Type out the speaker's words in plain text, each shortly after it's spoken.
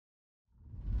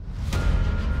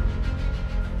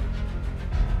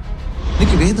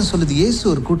வேதம் சொல்லுது, இயேசு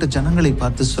ஒரு கூட்ட ஜனங்களை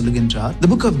பார்த்து சொல்லுகின்றார். The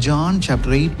book of John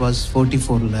chapter 8 verse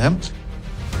 44ல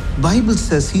Bible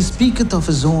says he speaketh of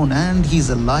his own and he is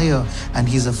a liar and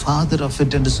he is a father of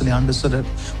it என்று சொல்லி ஆண்டு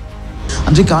சொல்றார்.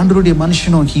 அன்றைக்கு ஆண்டவருடைய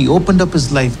மனுஷனும் he opened up his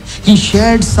life. He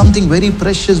shared something very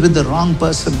precious with the wrong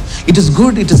person. It is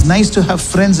good, it is nice to have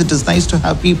friends, it is nice to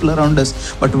have people around us.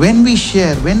 But when we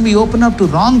share, when we open up to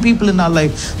wrong people in our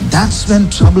life, that's when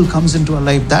trouble comes into our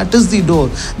life. That is the door,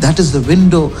 that is the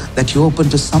window that you open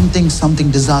to something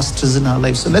disastrous in our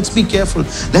life. So let's be careful.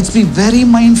 Let's be very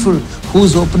mindful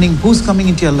who's opening, who's coming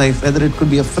into your life. Whether it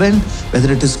could be a friend,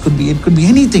 whether it could be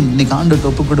anything. இன்னைக்கு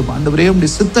ஆண்டவர்ட்ட ஒப்பு கொடுப்போம். ஆண்டவரே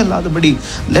உம்முடைய சித்தம் இல்லாதபடி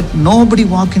let nobody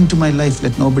walk into my life,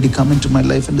 let nobody come into my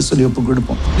life என்று சொல்லி ஒப்பு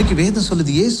கொடுப்போம். இன்னைக்கு வேதம்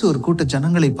சொல்லுது, இயேசு ஒரு கூட்ட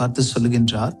ஜனங்களை பார்த்து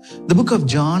சொல்லுகின்றார். The book of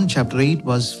John chapter 8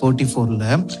 verse 44ல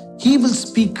he will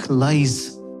speak lies.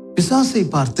 பிசாசை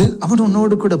பார்த்து அவன்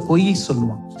உன்னோடு கூட பொய்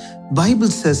சொல்லுவான். Bible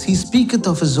says he speaketh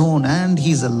of his own and he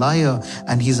is a liar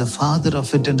and he is a father of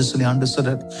it என்று சொல்லி ஆண்டு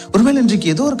சொல்றார். ஒருவேளை இன்றைக்கு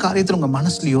ஏதோ ஒரு காரியத்தை உங்க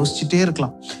மனசுல யோசிச்சுட்டே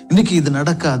இருக்கலாம். இன்னைக்கு இது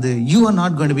நடக்காது, you are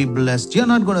not going to be blessed, you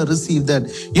are not going to receive that,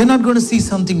 you are not going to see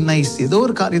something nice. ஏதோ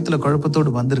ஒரு காரியத்துல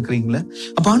குழப்பத்தோடு வந்திருக்கிறீங்களே,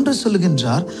 அப்ப ஆண்டவர்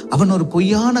சொல்லுகின்றார், அவன் ஒரு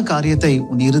பொய்யான காரியத்தை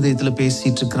உன் இருதயத்துல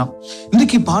பேசிட்டு இருக்கிறான்.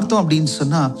 இன்னைக்கு பார்த்தோம் அப்படின்னு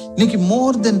சொன்னா, இன்னைக்கு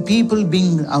more than people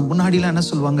being, முன்னாடிலாம் என்ன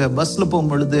சொல்லுவாங்க, பஸ்ல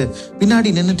போகும் பொழுது பின்னாடி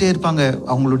நின்றுட்டே இருப்பாங்க,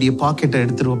 அவங்களுடைய பாக்கெட்டை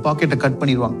எடுத்துருவோம், பாக்கெட்டை கட்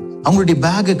பண்ணிடுவாங்க, அவங்களுடைய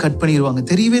பேக்கை கட் பண்ணிடுவாங்க,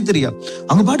 தெரியவே தெரியாது.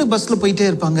 அவங்க பாட்டு பஸ்ல போயிட்டே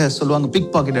இருப்பாங்க, சொல்லுவாங்க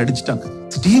பிக் பாக்கெட் அடிச்சுட்டாங்க.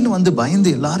 திடீர்னு வந்து பயந்து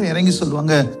எல்லாரும் இறங்கி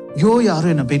சொல்லுவாங்க, ஐயோ யாரோ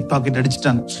என்ன பிக் பாக்கெட்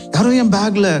அடிச்சுட்டாங்க, யாரோ என்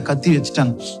பேக்ல கத்தி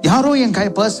வச்சுட்டாங்க, யாரோ என்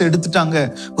பர்ஸ் எடுத்துட்டாங்க.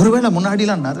 ஒருவேளை முன்னாடி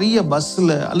எல்லாம் நிறைய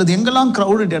பஸ்ல அல்லது எங்கெல்லாம்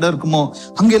கிரௌடட் இடம் இருக்குமோ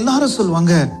அங்க எல்லாரும்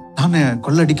சொல்லுவாங்க, நானு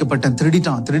கொள்ளடிக்கப்பட்டேன்,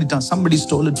 திருடிட்டான், somebody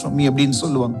stole it from me அப்படின்னு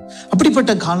சொல்லுவாங்க.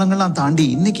 அப்படிப்பட்ட காலங்கள்லாம் தாண்டி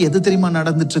இன்னைக்கு எது தெரியுமா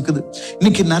நடந்துட்டு இருக்குது?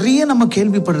 இன்னைக்கு நிறைய நம்ம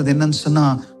கேள்விப்படுறது என்னன்னு சொன்னா,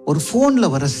 ஒரு போன்ல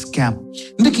வர ஸ்கேம்.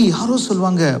 இன்னைக்கு யாரோ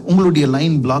சொல்லுவாங்க, உங்களுடைய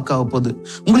லைன் பிளாக் ஆக போகுது,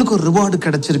 உங்களுக்கு ஒரு ரிவார்டு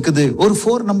கிடைச்சிருக்குது, ஒரு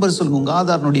 4 நம்பர் சொல்லுங்க, உங்க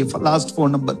ஆதாரனுடைய லாஸ்ட் 4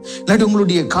 நம்பர், இல்லாட்டி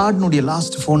உங்களுடைய கார்டுனுடைய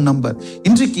லாஸ்ட் 4 நம்பர்.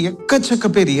 இன்றைக்கு எக்கச்சக்க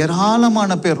பேர்,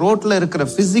 ஏராளமான பேர் ரோட்ல இருக்கிற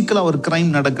பிசிக்கலா ஒரு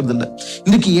கிரைம் நடக்கிறது இல்லை.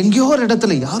 இன்னைக்கு எங்கேயோ ஒரு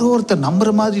இடத்துல யாரோ ஒருத்தர்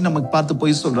நம்புற மாதிரி நமக்கு பார்த்து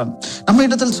போய் சொல்றாங்க. நம்ம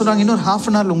இடத்துல சொல்றாங்க, இன்னொரு ½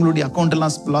 an hour உங்களுடைய அக்கௌண்ட்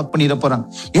எல்லாம் பிளாக் பண்ணிட போறாங்க.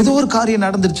 ஏதோ ஒரு காரியம்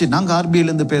நடந்துருச்சு, நாங்க RBI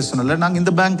இருந்து பேசணும், இல்ல நாங்க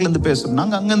இந்த பேங்க்ல இருந்து பேசணும்,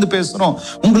 நாங்க அங்க இருந்து பேசுறோம்,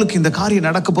 உங்களுக்கு இந்த காரியம்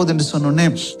நடக்க போகுது என்று சொன்னோன்னே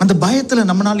அந்த பயத்துல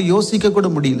நம்மளால யோசிக்க கூட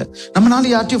முடியல, நம்மளால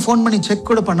யார்ட்டையும் போன் பண்ணி செக்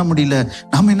கூட பண்ண முடியல.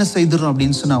 நாம என்ன செய்துறோம்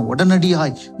அப்படின்னு சொன்னா,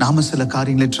 உடனடியாய் நாம சில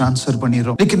காரியங்களை டிரான்ஸ்ஃபர்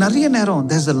பண்ணிடுறோம். இன்னைக்கு நிறைய நேரம்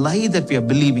there's a lie that we are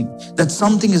believing that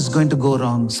something is going to go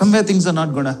wrong, somewhere things are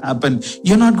not going to happen,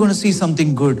 you're not going to see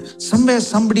something good, somewhere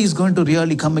somebody is going to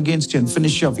really come against you and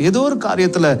finish you off. ஏதோ ஒரு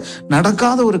காரியத்துல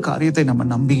நடக்காத ஒரு காரியத்தை நம்ம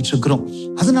நம்பிட்டு இருக்கிறோம்.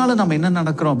 அதனால நம்ம என்ன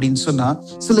நடக்கிறோம் அப்படின்னு சொன்னா,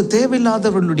 சில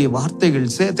தேவையில்லாதவர்களுடைய வார்த்தைகள்,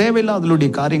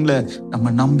 தேவையில்லாதவர்களுடைய காரியங்களை நம்ம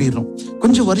நம்பிடுறோம்.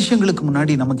 கொஞ்சம் வருஷங்களுக்கு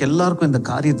முன்னாடி நமக்கு எல்லாருக்கும் இந்த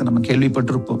காரியத்தை நம்ம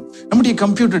கேள்விப்பட்டிருப்போம். நம்முடைய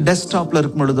கம்ப்யூட்டர் டெஸ்க்டாப்ல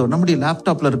இருக்கும் பொழுதோ, நம்முடைய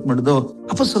லேப்டாப்ல இருக்கும் பொழுதோ,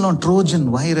 அப்ப சொல்லுவோம், Trojan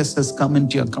virus has come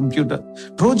into your computer,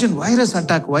 Trojan virus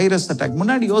attack.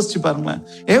 முன்னாடி யோசிச்சு பாருங்களேன்,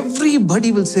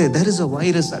 everybody will say there is a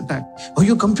virus attack.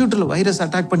 ஐயோ கம்ப்யூட்டர்ல வைரஸ்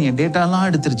அட்டாக் பண்ணி டேட்டா எல்லாம்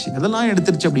எடுத்துருச்சு, அதெல்லாம்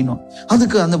எடுத்துருச்சு அப்படின்னா,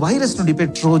 அதுக்கு அந்த வைரஸ்னுடைய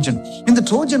பேர் ட்ரோஜன். இந்த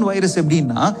ட்ரோஜன் வைரஸ்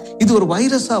எப்படின்னா, இது ஒரு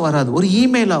வைரஸா வராது, ஒரு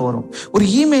இமெயிலா வரும். ஒரு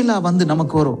இமெயிலா வந்து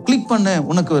நமக்கு வரும், கிளிக் பண்ண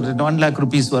உனக்கு ஒரு 1 lakh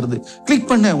rupees வருது, கிளிக்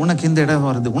பண்ண உனக்கு இந்த இடம்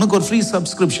வருது, உனக்கு ஒரு ஃப்ரீ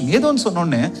சப்ஸ்கிரிப்ஷன் ஏதோன்னு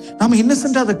சொன்னோன்னே நாம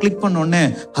இன்னசென்ட்டா அதை கிளிக் பண்ணோன்னே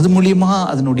அது மூலியமா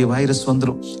அதனுடைய வைரஸ்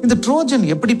வந்துடும். இந்த ட்ரோஜன்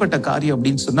எப்படிப்பட்ட காரியம்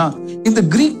அப்படின்னு சொன்னா, இந்த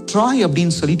கிரீக் ட்ராய்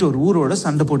அப்படின்னு சொல்லிட்டு ஒரு ஊரோட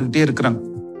சண்டை போட்டுக்கிட்டே இருக்கிறாங்க.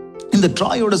 இந்த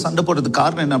ட்ராயோட சண்டை போடுறதுக்கு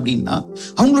காரணம் என்ன அப்படின்னா,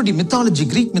 அவங்களுடைய மித்தாலஜி,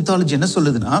 கிரீக் மித்தாலஜி என்ன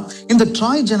சொல்லுதுன்னா, இந்த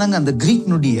ட்ராய் ஜனங்க அந்த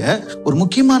கிரீக்னுடைய ஒரு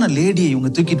முக்கியமான லேடியை இவங்க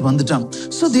தூக்கிட்டு வந்துட்டாங்க.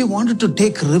 So they wanted to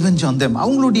take revenge on them.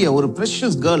 அவங்களுடைய ஒரு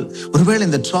precious girl, ஒருவேளை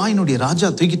இந்த ட்ராயினுடைய ராஜா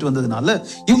தூக்கிட்டு வந்ததுனால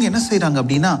இவங்க என்ன செய்யறாங்க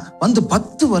அப்படின்னா, வந்து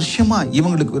 10 வருஷமா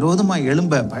இவங்களுக்கு விரோதமா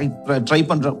எழும்ப ட்ரை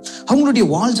பண்றாங்க. அவங்களுடைய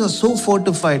walls are so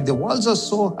fortified, the walls are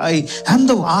so high and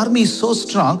the army is so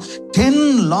strong. 10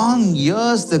 long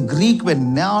years the Greek were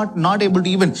not able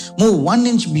to even move 1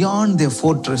 inch beyond their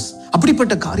fortress.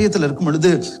 அப்படிப்பட்ட காரியத்துல இருக்கும் பொழுது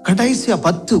கடைசியா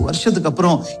 10 வருஷத்துக்கு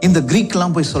அப்புறம் இந்த கிரீக்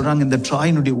எல்லாம் போய் சொல்றாங்க, இந்த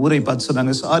ட்ராயினுடைய ஊரை பார்த்து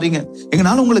சொல்றாங்க, சாரிங்க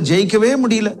எங்களால உங்களை ஜெயிக்கவே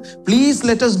முடியல, please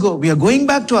let us go, we are going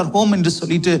back to our home என்று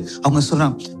சொல்லிட்டு அவங்க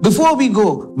சொல்றாங்க, before we go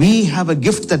we have a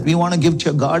gift that we want to give to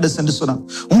your goddess என்று சொல்றாங்க.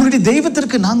 உங்களுடைய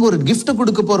தெய்வத்திற்கு நாங்க ஒரு gift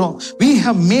கொடுக்க போறோம். we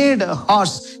have made a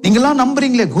horse. நீங்களாம்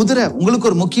நம்புறீங்களே, குதிரை, உங்களுக்கு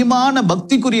ஒரு முக்கியமான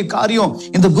பக்திக்குரிய காரியம்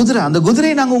இந்த குதிரை, அந்த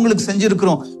குதிரையை நாங்க உங்களுக்கு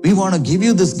செஞ்சிருக்கிறோம், we want to give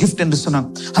you this gift என்று சொன்னாங்க.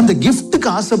 அந்த கிஃப்ட்டுக்கு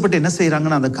ஆசைப்பட்டு என்ன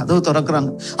செய்யறாங்கன்னா அந்த கதவை திறக்கிறாங்க.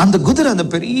 அந்த குதிரை, அந்த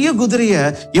பெரிய குதிரைய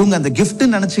இவங்க அந்த gift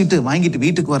நினைச்சிட்டு வாங்கிட்டு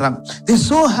வீட்டுக்கு வர்றாங்க. they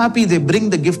so happy, they bring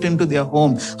the gift into their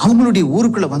home. அவங்களுடைய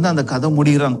ஊருக்குள்ள வந்து அந்த கதை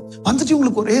முடிகிறாங்க. வந்துட்டு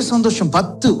உங்களுக்கு ஒரே சந்தோஷம்.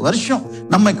 10 வருஷம்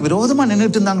நமக்கு விரோதமா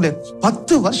நின்னுட்டு இருந்தாங்களே,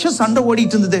 10 வருஷம் சண்டை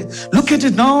ஓடிட்டு இருந்தது. look at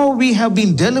it, now we have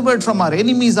been delivered from our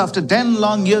enemies after 10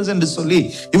 long years என்று சொல்லி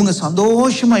இவங்க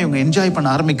சந்தோஷமா இவங்க என்ஜாய் பண்ண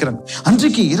ஆரம்பிக்கிறாங்க.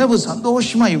 அன்றைக்கு இரவு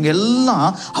சந்தோஷமா இவங்க எல்லாம்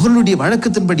அவர்களுடைய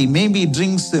வழக்கத்தின்படி, maybe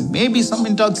drinks, maybe some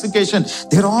intoxication,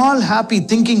 they're all happy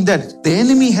thinking that the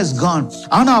enemy has gone.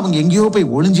 ஆனா அவங்க எங்கேயோ போய்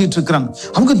ஒளிஞ்சிட்டு இருக்காங்க.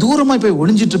 அவங்க தூரமா போய்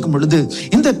ஒளிஞ்சிட்டு இருக்கும் பொழுது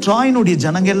இந்த ட்ராயினுடைய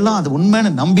ஜனங்க எல்லாம் அது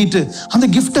உண்மைன்னு நம்பிட்டு அந்த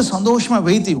கிஃப்டை சந்தோஷமா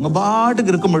வைத்து இவங்க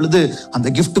பாட்டுக்கு இருக்கும் பொழுது அந்த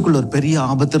கிஃப்டுக்குள்ள ஒரு பெரிய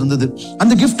ஆபத்து இருந்தது.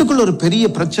 அந்த கிஃப்டுக்குள்ள ஒரு பெரிய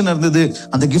பிரச்சனை இருந்தது.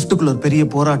 அந்த கிஃப்டுக்குள்ள ஒரு பெரிய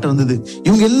போராட்டம் இருந்தது.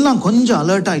 இவங்க எல்லாம் கொஞ்சம்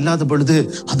அலர்ட்டா இல்லாத பொழுது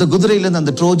அந்த குதிரையில இருந்து,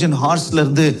 அந்த ட்ரோஜன் ஹார்ஸ்ல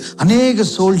இருந்து அநேக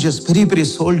சோல்ஜர்ஸ், பெரிய பெரிய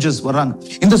சோல்ஜர்ஸ் வராங்க.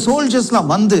 இந்த சோல்ஜர்ஸ்லாம்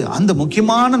வந்து அந்த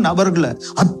முக்கியமான நபர்களை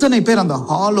அத்தனை பேர் அந்த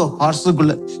ஹாலோ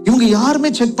ஹார்ஸுக்குள்ள இவங்க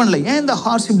யாருமே செக் பண்ணல. ஏன் இந்த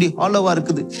ஹார்ஸ் இப்படி ஹாலோவா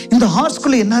இருக்குது, இந்த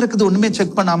ஹார்ஸ்குள்ள என்ன இருக்குது ஒண்ணுமே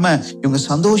செக் பண்ணாம இவங்க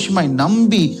சந்தோஷமாய்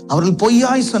நம்பி அவர்கள்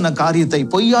பொய்யாய்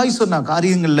சொன்ன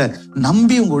காரியங்கள்ல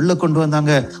நம்பி இவங்க உள்ள கொண்டு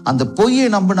வந்தாங்க. அந்த பொய்யை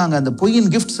நம்பினாங்க, அந்த பொய்யின்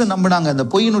கிஃப்ட்ஸ் நம்பினாங்க, அந்த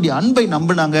பொய்யினுடைய அன்பை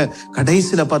நம்பினாங்க.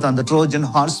 கடைசியில பார்த்தா அந்த ட்ரோஜன்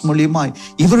ஹார்ஸ் மூலியமாய்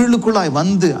இவர்களுக்குள்ளாய்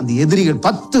வந்து அந்த எதிரிகள்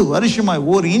 10 வருஷமாய்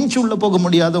ஒரு இன்ச் உள்ள போக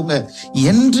முடியாதவங்க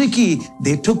என்றைக்கு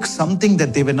they took something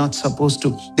that they were not supposed to,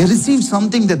 they received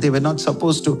something that they were not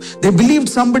supposed to, they believed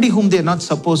somebody whom they are not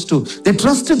supposed to, they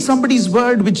trusted somebody's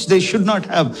word which they should not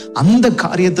have. அந்த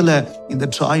காரியத்துல இந்த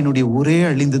ட்ராயினுடைய ஒரே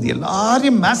அழிந்தது.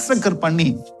 எல்லாரையும் massacre பண்ணி,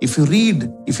 if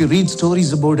you read stories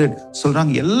about it,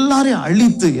 சொல்றாங்க எல்லாரையும்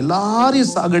அழித்து,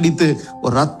 எல்லாரையும் சாகடித்து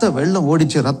ஒரு ரத்த வெள்ளம்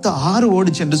ஓடிச்சு, ரத்த ஆறு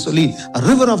ஓடிச்சு என்று சொல்லி,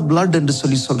 river of blood என்று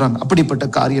சொல்லி சொல்றாங்க. அப்படிப்பட்ட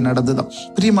காரியம் நடந்ததுதான்.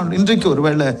 பிரியமான, இன்றைக்கு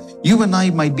ஒருவேளை you and I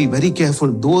might be very careful.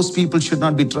 Those people should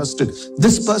not be trusted.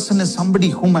 This person is somebody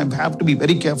whom I have to be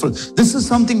very careful. This is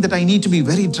something that I need to be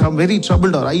very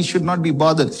troubled, or I should not be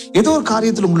bothered. ஏதோ ஒரு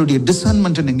காரியத்தில் உங்களுடைய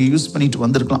discernment நீங்க use பண்ணிட்டு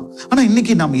வந்திருக்கலாம். ஆனா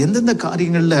இன்னைக்கு நாம எந்தெந்த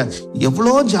காரியங்கள்ல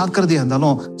எவ்வளோ ஜாக்கிரதையா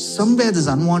இருந்தாலும் somewhere this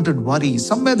unwanted worry,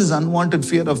 somewhere this unwanted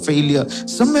fear of failure,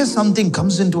 somewhere something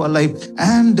comes into our life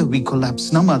and we collapse.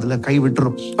 நம்ம அதுல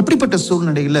கைவிட்டுறோம். அப்படிப்பட்ட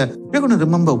சூழ்நிலையில we're going to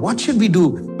remember what should we do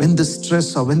when this stress,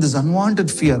 or when this unwanted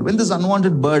fear, when this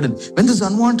unwanted burden, when this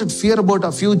unwanted fear about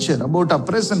our future, about our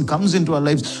present comes into our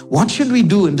lives. What should we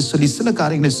do என்று சொல்லி சில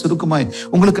காரியங்களை சுருக்கமாய்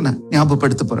உங்களுக்கு நான்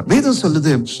ஞாபகப்படுத்த போறேன். வேதம்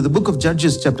சொல்லுது, the book of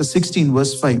Judges chapter 16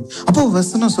 verse 5. அப்போ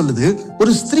வசனம் சொல்லுது,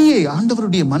 ஒரு ஸ்திரீயை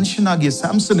ஆண்டவருடைய மனுஷனாகிய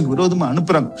சாம்சனுக்கு விரோதமா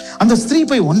அனுப்புறாங்க. அந்த ஸ்திரீ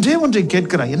போய் ஒன்றை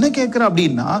கேட்கிறா. என்ன கேட்கிறா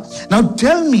அப்படின்னா, now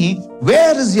tell me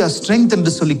where is your strength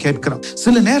என்று சொல்லி கேட்கிறா.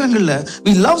 சில நேரங்கள்ல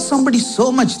we love somebody so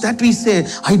much that we say,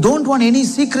 I don't want any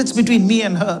secrets between me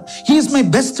and her. He is my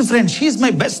best friend, she is my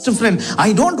best friend. I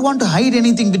don't want to hide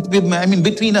anything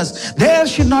between us. There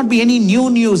should not be any new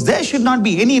news, there should not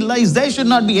be any lies, there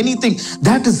should not be anything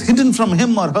that is hidden from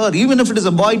him or her, even if it is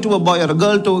a boy to a boy or a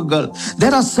girl to a girl.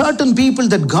 There are certain people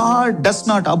that God does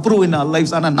not approve in our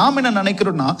lives. ஆனா நாம என்ன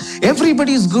நினைக்கிறோம்னா,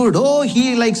 everybody is good, oh he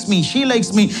likes me, she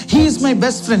likes me, he is my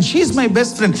best friend, she is my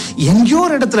best friend. எங்கேயோ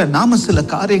இடத்துல நாம சில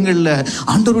காரியங்கள்ல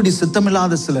ஆண்டவருடைய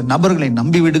சித்தமில்லாத சில நபர்களை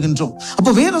நம்பி விடுகின்றோம். அப்ப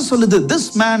வேதம் சொல்லுது, this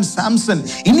man Samson,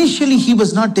 initially he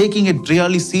was not taking it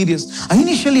really serious.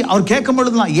 Initially அவர் கேட்கும்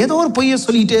பொழுதுலாம் ஏதோ ஒரு பொய்யை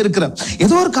சொல்லிட்டே இருக்கிறார்.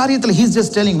 ஏதோ ஒரு காரியத்துல he is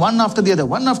just telling one after the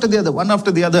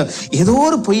other, ஏதோ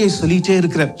ஒரு பொய்யை சொல்லிட்டே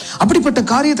இருக்கிறார். அப்படிப்பட்ட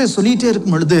காரியத்தை சொல்லிட்டே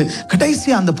இருக்கும் பொழுது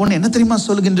கடைசியா அந்த பொண்ணு என்ன தெரியுமா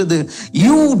சொல்கின்றது,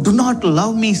 you do not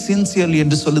love me sincerely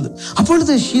என்று சொல்லுது.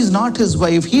 அப்பொழுது she is not his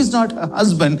wife, he is not her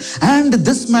husband, and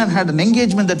this man had an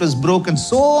engagement that was broken,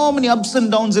 so many ups and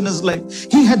downs in his life.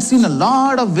 He had seen a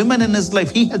lot of women in his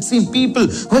life, he had seen people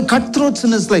who were cutthroats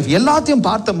in his life. எல்லாத்தையும்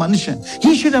பார்த்த மனுஷன்,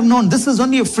 he should have known this is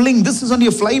only a fling, this is only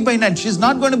a fly by night, she is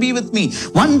not going to be with me,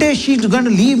 one day she is going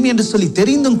to leave me என்று சொல்லி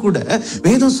தெரிந்தும் கூட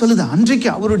வேதம் சொல்லுது, அன்றைக்கு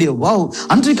அவருடைய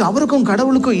அன்றைக்கு அவருக்கும்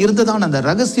கடவுளுக்கும் இருந்ததான அந்த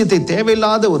ரகசியத்தை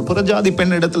தேவையில்லாத ஒரு புறஜாதி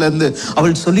பெண் இடத்துல இருந்து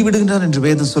அவள் சொல்லிவிடுகிறார் என்று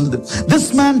வேதம் சொல்லுது. This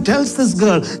man tells this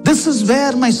girl, this is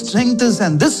where my strength is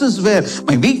and this is where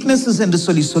my weakness is என்று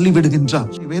சொல்லிவிடுகின்றார்.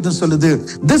 வேதம் சொல்லுது,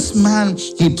 this man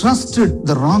he trusted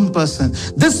the wrong person,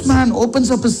 this man opens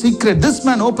up his secret, this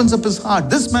man opens up his heart,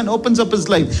 this man opens up his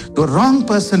life to a wrong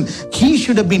person. He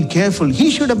should have been careful, he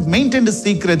should have maintained his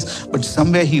secrets, but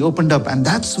somewhere he opened up, and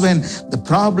that's when the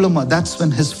problem, or that's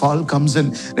when his fall comes in.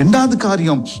 ரெண்டாவது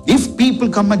காரியம், if people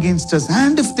come against us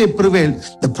and if they prevail,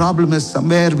 the problem is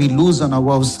somewhere we lose on our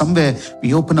vows, somewhere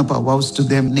we open up our vows to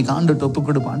them. இன்னைக்கு ஆண்டவர்ட்ட ஒப்பு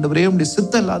கொடுப்போம், ஆண்டவரே உம்முடைய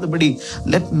சித்தம் இல்லாதபடி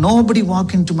let nobody walk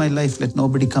into my life, let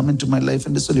nobody come into my life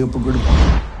என்று சொல்லி ஒப்பு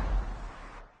கொடுப்போம்.